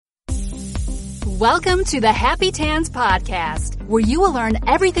Welcome to the Happy Tans podcast, where you will learn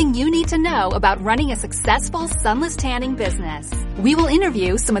everything you need to know about running a successful sunless tanning business. We will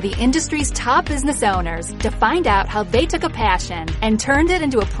interview some of the industry's top business owners to find out how they took a passion and turned it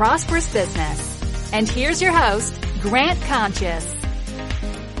into a prosperous business. And here's your host, Grant Conscious.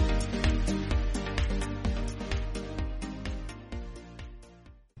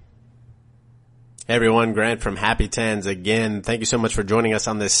 Hey everyone, Grant from Happy Tans again. Thank you so much for joining us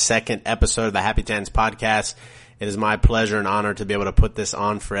on this second episode of the Happy Tans podcast. It is my pleasure and honor to be able to put this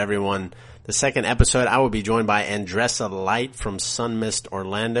on for everyone. The second episode, I will be joined by Andressa Light from Sunmist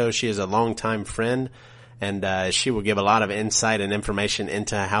Orlando. She is a longtime friend, and she will give a lot of insight and information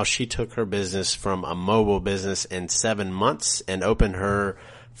into how she took her business from a mobile business in 7 months and opened her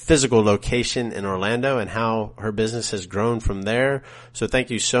physical location in Orlando and how her business has grown from there. So thank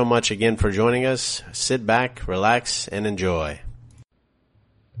you so much again for joining us. Sit back, relax, and enjoy.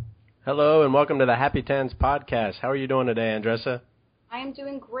 Hello and welcome to the Happy Tans podcast. How are you doing today, Andressa? I am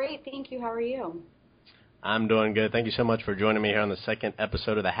doing great. Thank you. How are you? I'm doing good. Thank you so much for joining me here on the second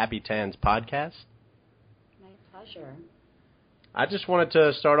episode of the Happy Tans podcast. My pleasure. I just wanted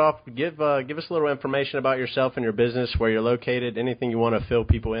to start off, give us a little information about yourself and your business, where you're located, anything you want to fill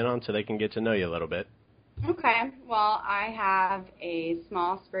people in on so they can get to know you a little bit. Okay. Well, I have a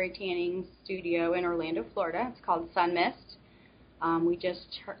small spray tanning studio in Orlando, Florida. It's called Sunmist. We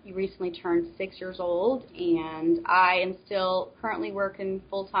just recently turned 6 years old, and I am still currently working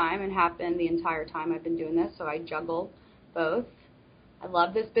full-time and have been the entire time I've been doing this, so I juggle both. I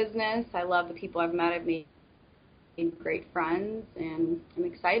love this business. I love the people I've met. I've made great friends, and I'm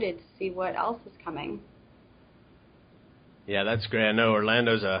excited to see what else is coming. Yeah, that's great. I know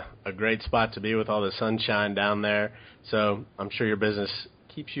Orlando's a great spot to be with all the sunshine down there, so I'm sure your business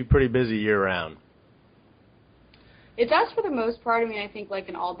keeps you pretty busy year-round. It does for the most part. I mean, I think like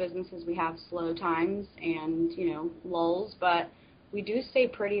in all businesses we have slow times and, lulls, but we do stay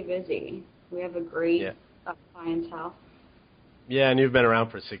pretty busy. We have a great clientele. Yeah, and you've been around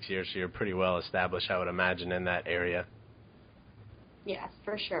for 6 years, so you're pretty well established, I would imagine, in that area. Yes,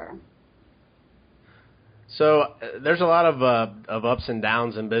 for sure. So there's a lot of ups and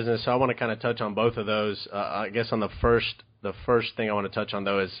downs in business, so I want to kind of touch on both of those. I guess on the first thing I want to touch on,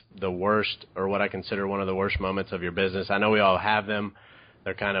 though, is the worst, or what I consider one of the worst moments of your business. I know we all have them.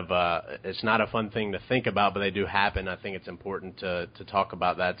 They're kind of, it's not a fun thing to think about, but they do happen. I think it's important to talk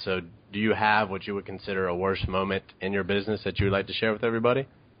about that. So do you have what you would consider a worst moment in your business that you would like to share with everybody?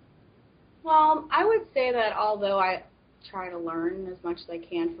 Well, I would say that although I try to learn as much as I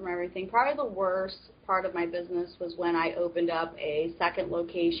can from everything, probably the worst part of my business was when I opened up a second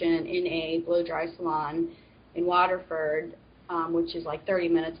location in a blow-dry salon in Waterford, which is like 30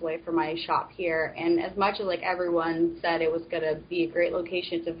 minutes away from my shop here. And as much as like everyone said it was going to be a great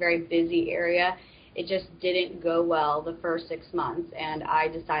location, it's a very busy area, it just didn't go well the first 6 months. And I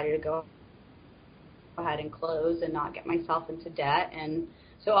decided to go ahead and close and not get myself into debt. And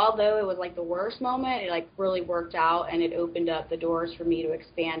so although it was like the worst moment, it like really worked out, and it opened up the doors for me to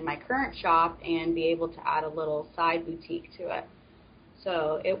expand my current shop and be able to add a little side boutique to it.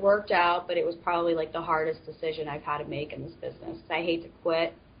 So it worked out, but it was probably like the hardest decision I've had to make in this business. I hate to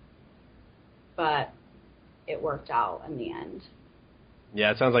quit, but it worked out in the end.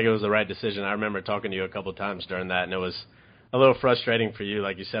 Yeah, it sounds like it was the right decision. I remember talking to you a couple of times during that, and it was a little frustrating for you.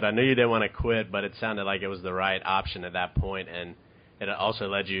 Like you said, I knew you didn't want to quit, but it sounded like it was the right option at that point, and it also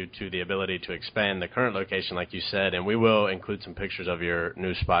led you to the ability to expand the current location, like you said, and we will include some pictures of your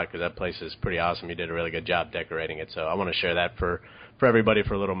new spot because that place is pretty awesome. You did a really good job decorating it, so I want to share that for everybody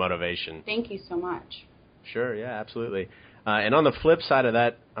for a little motivation. Thank you so much. Sure, yeah, absolutely. And on the flip side of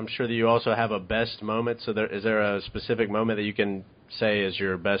that, I'm sure that you also have a best moment. So is there a specific moment that you can say is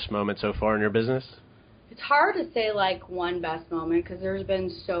your best moment so far in your business? It's hard to say like one best moment because there's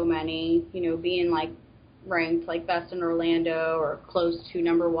been so many, being like ranked like best in Orlando or close to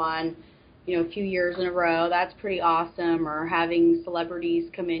number one, a few years in a row. That's pretty awesome. Or having celebrities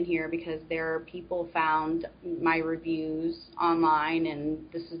come in here because their people found my reviews online and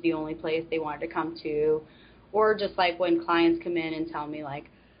this is the only place they wanted to come to. Or just like when clients come in and tell me like,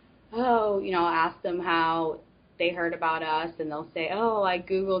 oh, I'll ask them how they heard about us and they'll say, oh, I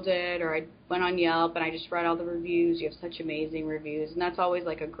Googled it or I went on Yelp and I just read all the reviews. You have such amazing reviews. And that's always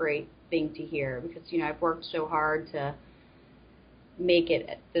like a great thing to hear because, I've worked so hard to make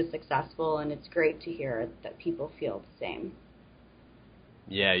it this successful, and it's great to hear that people feel the same.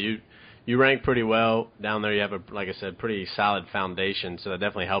 Yeah, you rank pretty well down there. You have like I said, pretty solid foundation, so that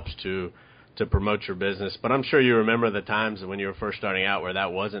definitely helps to promote your business. But I'm sure you remember the times when you were first starting out where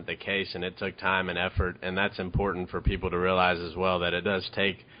that wasn't the case, and it took time and effort, and that's important for people to realize as well, that it does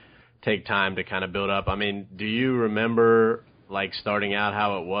take take time to kind of build up. I mean, do you remember like starting out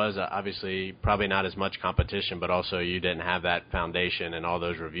how it was? Obviously, probably not as much competition, but also you didn't have that foundation and all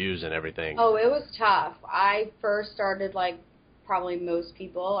those reviews and everything. Oh, it was tough. I first started like probably most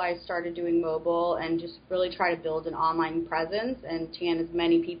people. I started doing mobile and just really try to build an online presence and tan as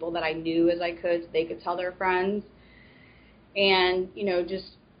many people that I knew as I could so they could tell their friends. And, you know,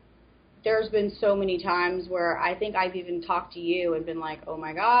 just there's been so many times where I think I've even talked to you and been like, oh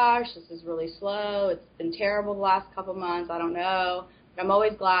my gosh, this is really slow. It's been terrible the last couple months. I don't know. But I'm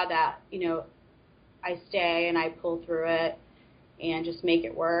always glad that, you know, I stay and I pull through it and just make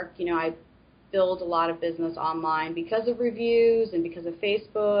it work. You know, I build a lot of business online because of reviews and because of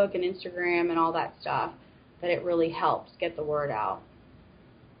Facebook and Instagram and all that stuff, that it really helps get the word out.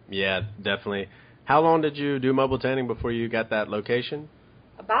 Yeah, definitely. How long did you do mobile tanning before you got that location?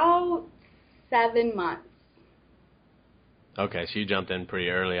 About 7 months. Okay, so you jumped in pretty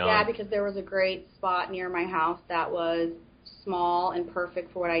early on. Yeah, because there was a great spot near my house that was small and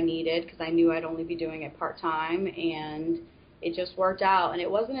perfect for what I needed because I knew I'd only be doing it part-time, and it just worked out. And it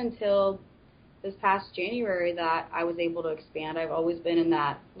wasn't until this past January that I was able to expand. I've always been in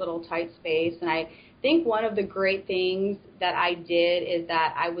that little tight space, and I think one of the great things that I did is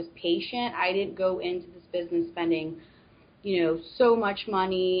that I was patient. I didn't go into this business spending, you know, so much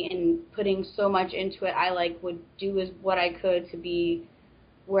money and putting so much into it. I like would do what I could to be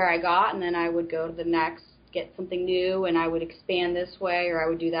where I got, and then I would go to the next, get something new, and I would expand this way or I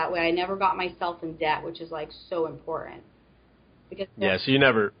would do that way. I never got myself in debt, which is like so important. Because yeah, so you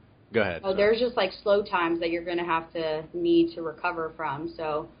never, go ahead. Oh, there's just like slow times that you're going to have to need to recover from.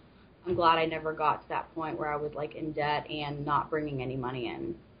 So I'm glad I never got to that point where I was like in debt and not bringing any money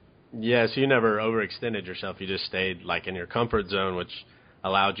in. Yeah, so you never overextended yourself. You just stayed like in your comfort zone, which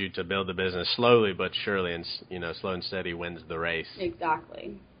allowed you to build the business slowly but surely, and you know, slow and steady wins the race.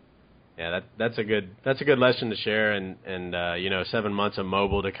 Exactly. Yeah, that's a good lesson to share, and you know, 7 months of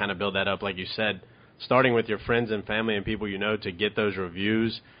mobile to kind of build that up, like you said, starting with your friends and family and people you know to get those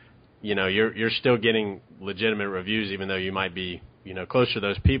reviews. You know, you're still getting legitimate reviews, even though you might be, you know, close to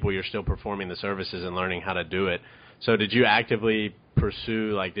those people. You're still performing the services and learning how to do it. So did you actively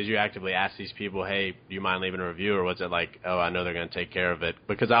pursue, like, did you actively ask these people, hey, do you mind leaving a review, or was it like, oh, I know they're going to take care of it?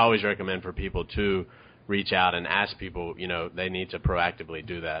 Because I always recommend for people to reach out and ask people, you know, they need to proactively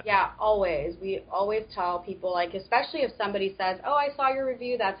do that. Yeah, always. We always tell people, like, especially if somebody says, oh, I saw your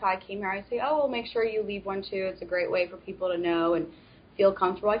review, that's how I came here. I say, oh, well, make sure you leave one too. It's a great way for people to know and feel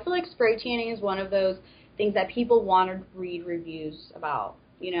comfortable. I feel like spray tanning is one of those things that people want to read reviews about,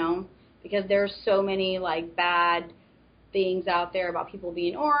 you know, because there's so many, like, bad things out there about people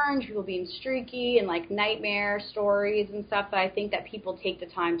being orange, people being streaky, and, like, nightmare stories and stuff that I think that people take the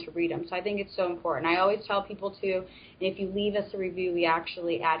time to read them. So I think it's so important. I always tell people, too, and if you leave us a review, we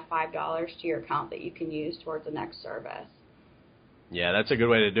actually add $5 to your account that you can use towards the next service. Yeah, that's a good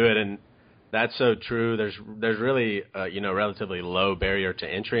way to do it, and that's so true. There's really, you know, relatively low barrier to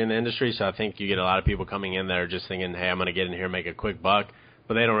entry in the industry, so I think you get a lot of people coming in that are just thinking, hey, I'm going to get in here and make a quick buck,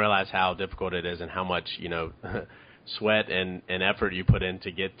 but they don't realize how difficult it is and how much, you know, sweat and effort you put in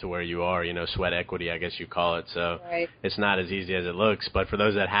to get to where you are, you know, sweat equity, I guess you call it. So right. It's not as easy as it looks, but for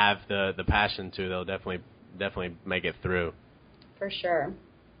those that have the passion to, they'll definitely make it through. For sure.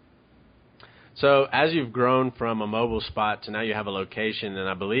 So as you've grown from a mobile spot to now you have a location, and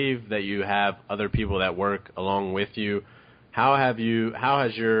I believe that you have other people that work along with you, how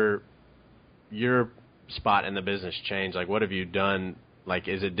has your spot in the business changed? Like, what have you done? Like,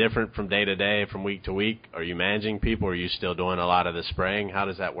 is it different from day to day, from week to week? Are you managing people? Or are you still doing a lot of the spraying? How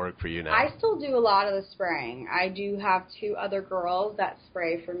does that work for you now? I still do a lot of the spraying. I do have 2 other girls that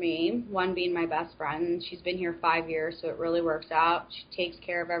spray for me, one being my best friend. She's been here 5 years, so it really works out. She takes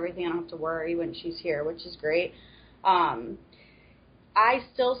care of everything. I don't have to worry when she's here, which is great. I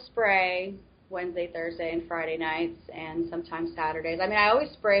still spray Wednesday, Thursday, and Friday nights, and sometimes Saturdays. I mean, I always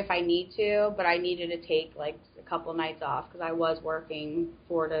spray if I need to, but I needed to take, like, a couple nights off because I was working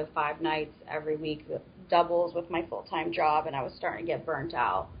 4 to 5 nights every week, doubles with my full-time job, and I was starting to get burnt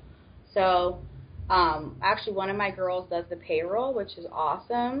out. So actually one of my girls does the payroll, which is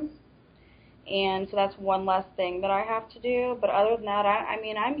awesome, and so that's one less thing that I have to do. But other than that, I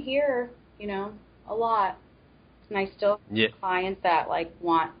mean, I'm here, you know, a lot. And I still have clients that, like,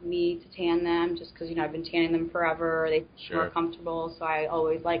 want me to tan them just because, you know, I've been tanning them forever. They feel more comfortable, so I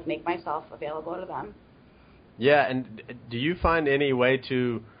always, like, make myself available to them. Yeah, and do you find any way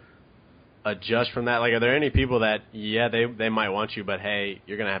to adjust from that? Like, are there any people that, yeah, they might want you, but, hey,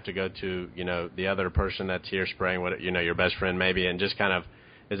 you're going to have to go to, you know, the other person that's here spraying, what, you know, your best friend maybe, and just kind of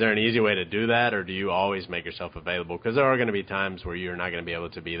Is there an easy way to do that, or do you always make yourself available? Because there are going to be times where you're not going to be able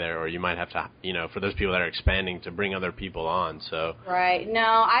to be there, or you might have to, for those people that are expanding, to bring other people on. So Right.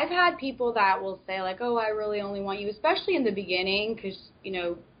 No, I've had people that will say, like, oh, I really only want you, especially in the beginning, because,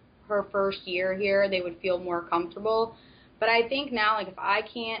 her first year here, they would feel more comfortable. But I think now, like, if I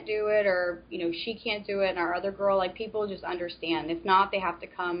can't do it, or, she can't do it, and our other girl, like, people just understand. If not, they have to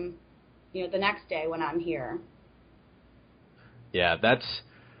come, the next day when I'm here. Yeah, that's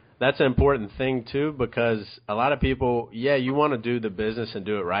an important thing, too, because a lot of people, you want to do the business and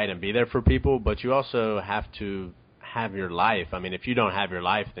do it right and be there for people, but you also have to have your life. I mean, if you don't have your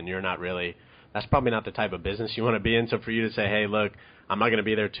life, then you're not really, that's probably not the type of business you want to be in. So for you to say, hey, look, I'm not going to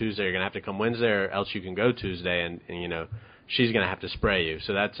be there Tuesday, you're going to have to come Wednesday, or else you can go Tuesday, and she's going to have to spray you.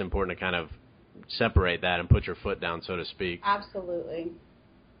 So that's important to kind of separate that and put your foot down, so to speak. Absolutely.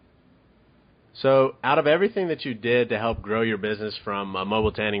 So out of everything that you did to help grow your business from a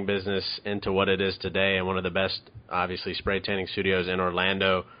mobile tanning business into what it is today, and one of the best, obviously, spray tanning studios in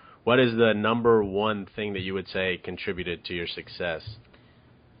Orlando, what is the number one thing that you would say contributed to your success?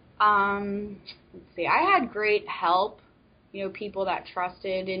 Let's see. I had great help, people that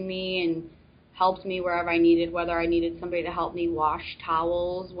trusted in me and helped me wherever I needed, whether I needed somebody to help me wash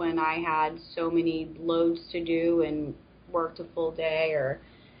towels when I had so many loads to do and worked a full day, or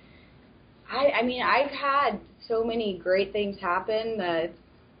I've had so many great things happen that,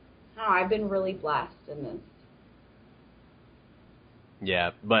 I've been really blessed in this.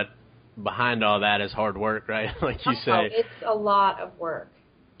 Yeah, but behind all that is hard work, right? Like you say. It's a lot of work.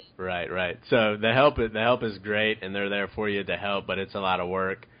 Right. So the help is great, and they're there for you to help, but it's a lot of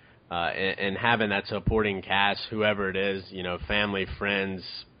work. And having that supporting cast, whoever it is, family, friends,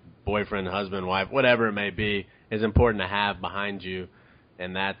 boyfriend, husband, wife, whatever it may be, is important to have behind you,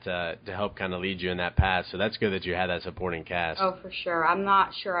 and that to help kind of lead you in that path. So that's good that you had that supporting cast. Oh, for sure. I'm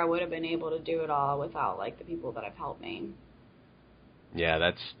not sure I would have been able to do it all without, like, the people that have helped me.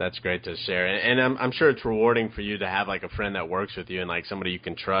 Yeah, that's great to share, and I'm sure it's rewarding for you to have, like, a friend that works with you, and, like, somebody you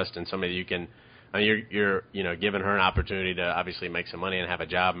can trust, and somebody you can. I mean, you're giving her an opportunity to obviously make some money and have a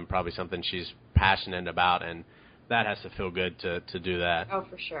job, and probably something she's passionate about, and that has to feel good to do that. Oh,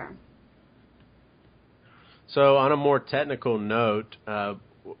 for sure. So on a more technical note,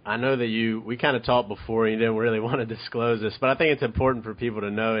 I know that we kind of talked before, and you didn't really want to disclose this, but I think it's important for people to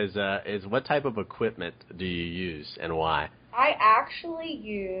know is what type of equipment do you use and why? I actually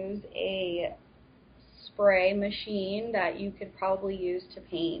use a spray machine that you could probably use to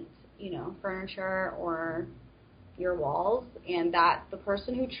paint, furniture or your walls, and that the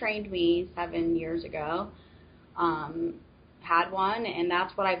person who trained me 7 years ago had one, and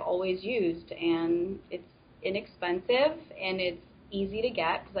that's what I've always used, and it's inexpensive and it's easy to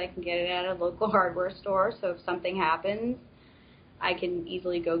get because I can get it at a local hardware store, so if something happens, I can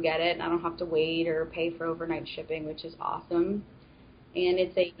easily go get it, and I don't have to wait or pay for overnight shipping, which is awesome. And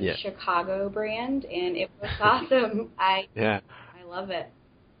it's a Chicago brand, and it was awesome. I love it.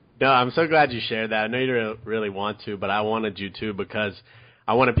 No, I'm so glad you shared that. I know you don't really want to, but I wanted you to because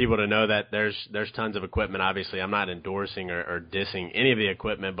I wanted people to know that there's tons of equipment. Obviously, I'm not endorsing or dissing any of the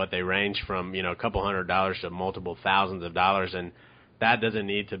equipment, but they range from, a couple $100s to multiple thousands of dollars, and that doesn't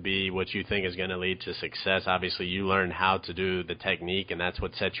need to be what you think is going to lead to success. Obviously, you learned how to do the technique, and that's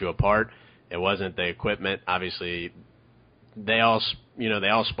what sets you apart. It wasn't the equipment. Obviously, they all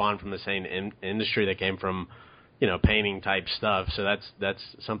spawned from the same industry. They came from, painting type stuff. So that's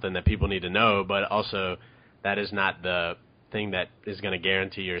something that people need to know. But also, that is not the thing that is going to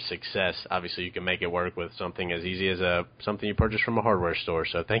guarantee your success. Obviously, you can make it work with something as easy as something you purchase from a hardware store.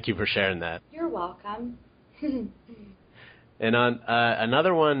 So thank you for sharing that. You're welcome. And on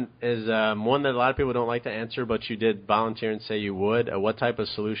another one is one that a lot of people don't like to answer, but you did volunteer and say you would. What type of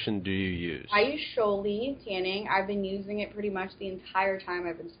solution do you use? I use Shoaly tanning. I've been using it pretty much the entire time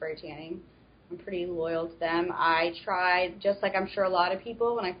I've been spray tanning. I'm pretty loyal to them. I tried, just like I'm sure a lot of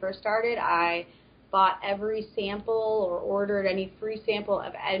people, when I first started, I bought every sample or ordered any free sample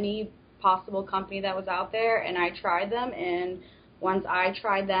of any possible company that was out there, and I tried them, and once I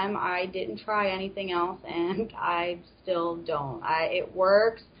tried them, I didn't try anything else, and I still don't. It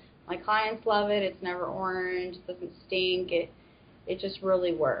works. My clients love it. It's never orange. It doesn't stink. It just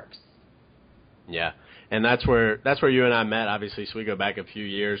really works. Yeah, and that's where you and I met, obviously, so we go back a few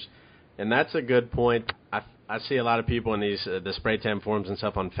years, and that's a good point. I see a lot of people in these the spray tan forums and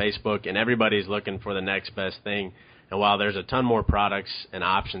stuff on Facebook, and everybody's looking for the next best thing. And while there's a ton more products and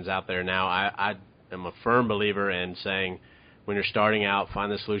options out there now, I am a firm believer in saying, when you're starting out,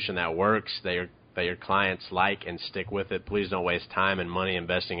 find the solution that works, that your clients like, and stick with it. Please don't waste time and money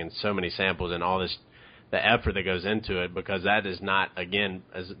investing in so many samples and all this the effort that goes into it, because that is not, again,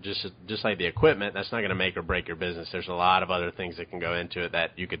 as just like the equipment, that's not going to make or break your business. There's a lot of other things that can go into it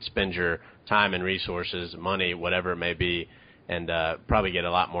that you could spend your time and resources, money, whatever it may be, and probably get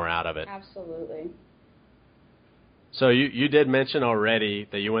a lot more out of it. Absolutely. So you did mention already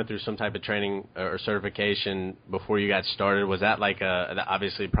that you went through some type of training or certification before you got started. Was that like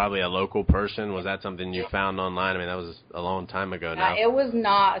obviously probably a local person? Was that something you found online? I mean, that was a long time ago now. It was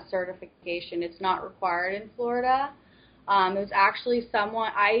not a certification. It's not required in Florida. It was actually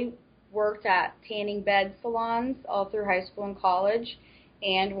I worked at tanning bed salons all through high school and college,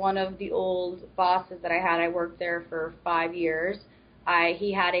 and one of the old bosses that I worked there for 5 years.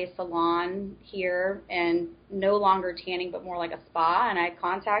 He had a salon here, and no longer tanning, but more like a spa, and I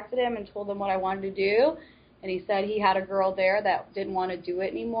contacted him and told him what I wanted to do, and he said he had a girl there that didn't want to do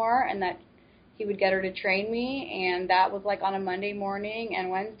it anymore, and that he would get her to train me, and that was like on a Monday morning, and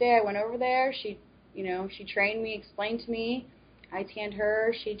Wednesday I went over there. She trained me, explained to me. I tanned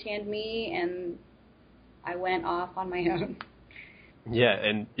her, she tanned me, and I went off on my own. Yeah,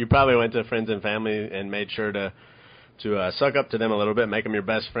 and you probably went to friends and family and made sure to suck up to them a little bit, make them your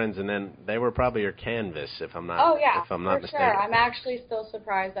best friends, and then they were probably your canvas, if I'm not mistaken. Sure. I'm actually still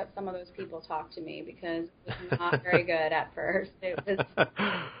surprised that some of those people talked to me, because it was not very good at first.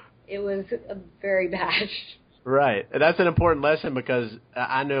 It was very bad. Right. That's an important lesson, because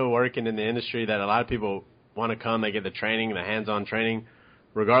I know working in the industry that a lot of people want to come, they get the training, the hands-on training,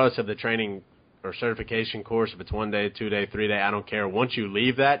 regardless of the training or certification course, if it's 1 day, 2 day, 3 day, I don't care. Once you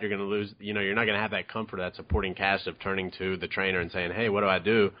leave that, you're going to lose, you're not going to have that comfort, that supporting cast of turning to the trainer and saying, hey, what do I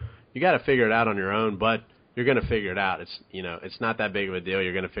do? You got to figure it out on your own, but you're going to figure it out. It's not that big of a deal.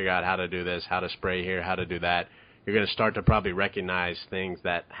 You're going to figure out how to do this, how to spray here, how to do that. You're going to start to probably recognize things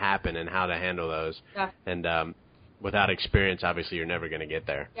that happen and how to handle those. Yeah. And without experience, obviously, you're never going to get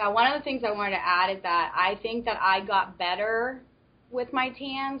there. Yeah, one of the things I wanted to add is that I think that I got better with my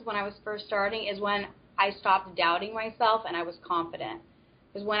tans when I was first starting is when I stopped doubting myself and I was confident.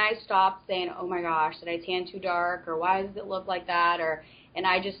 Because when I stopped saying, oh my gosh, did I tan too dark, or why does it look like that, and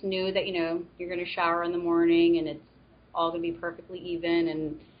I just knew that, you're going to shower in the morning and it's all going to be perfectly even.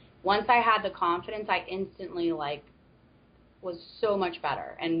 And once I had the confidence, I instantly was so much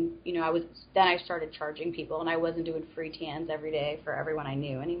better. And, then I started charging people, and I wasn't doing free tans every day for everyone I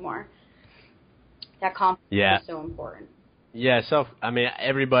knew anymore. That confidence is so important. Yeah,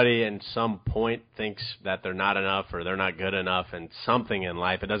 everybody in some point thinks that they're not enough or they're not good enough in something in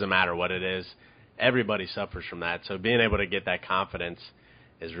life. It doesn't matter what it is. Everybody suffers from that. So being able to get that confidence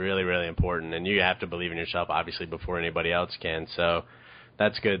is really, really important. And you have to believe in yourself, obviously, before anybody else can. So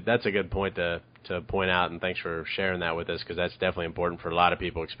that's good. That's a good point to point out, and thanks for sharing that with us, because that's definitely important for a lot of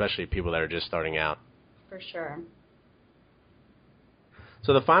people, especially people that are just starting out. For sure.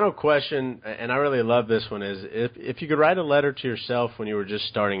 So the final question, and I really love this one, is if you could write a letter to yourself when you were just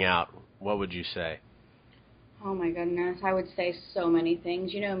starting out, what would you say? Oh, my goodness. I would say so many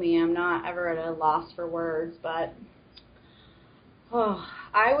things. You know me, I'm not ever at a loss for words, but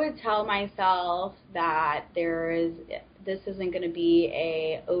I would tell myself that this isn't going to be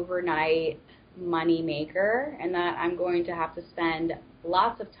a overnight money maker, and that I'm going to have to spend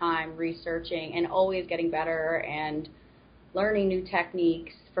lots of time researching and always getting better and learning new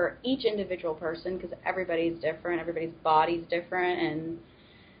techniques for each individual person, because everybody's different, everybody's body's different,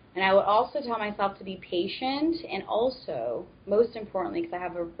 and I would also tell myself to be patient, and also, most importantly, because I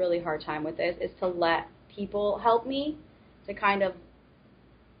have a really hard time with this, is to let people help me, to kind of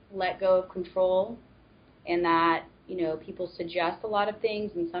let go of control, and that, people suggest a lot of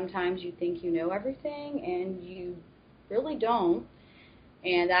things, and sometimes you think you know everything, and you really don't,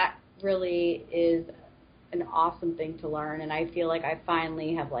 and that really is an awesome thing to learn, and I feel like I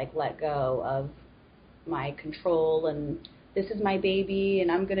finally have let go of my control, and this is my baby,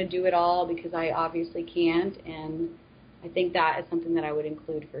 and I'm going to do it all, because I obviously can't, and I think that is something that I would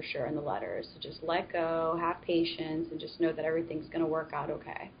include for sure in the letters. So just let go, have patience, and just know that everything's going to work out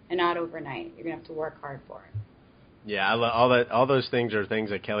okay, and not overnight. You're going to have to work hard for it. Yeah, I love all those things are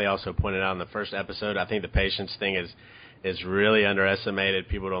things that Kelly also pointed out in the first episode. I think the patience thing is really underestimated.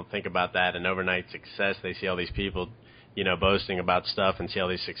 People don't think about that. And overnight success, they see all these people, boasting about stuff and see all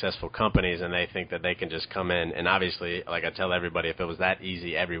these successful companies, and they think that they can just come in. And obviously, like I tell everybody, if it was that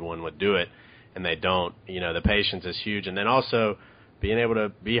easy, everyone would do it, and they don't. The patience is huge. And then also being able to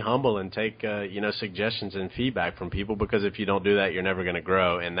be humble and take, suggestions and feedback from people, because if you don't do that, you're never going to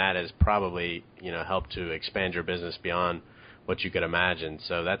grow. And that has probably, helped to expand your business beyond what you could imagine.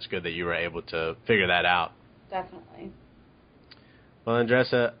 So that's good that you were able to figure that out. Definitely. Well,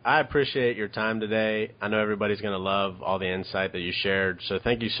 Andressa, I appreciate your time today. I know everybody's going to love all the insight that you shared, so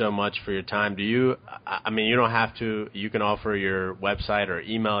thank you so much for your time. You don't have to. You can offer your website or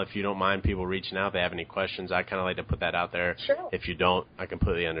email if you don't mind people reaching out if they have any questions. I kind of like to put that out there. Sure. If you don't, I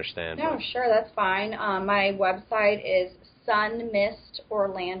completely understand. No, sure, that's fine. My website is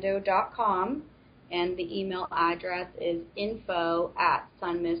sunmistorlando.com, and the email address is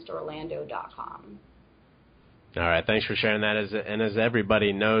info@sunmistorlando.com. All right, thanks for sharing that. As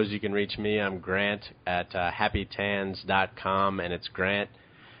everybody knows, you can reach me. I'm Grant at happytans.com, and it's Grant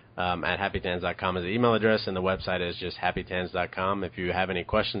at happytans.com is the email address, and the website is just happytans.com. If you have any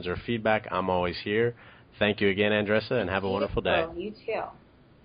questions or feedback, I'm always here. Thank you again, Andressa, and have a wonderful day. You too.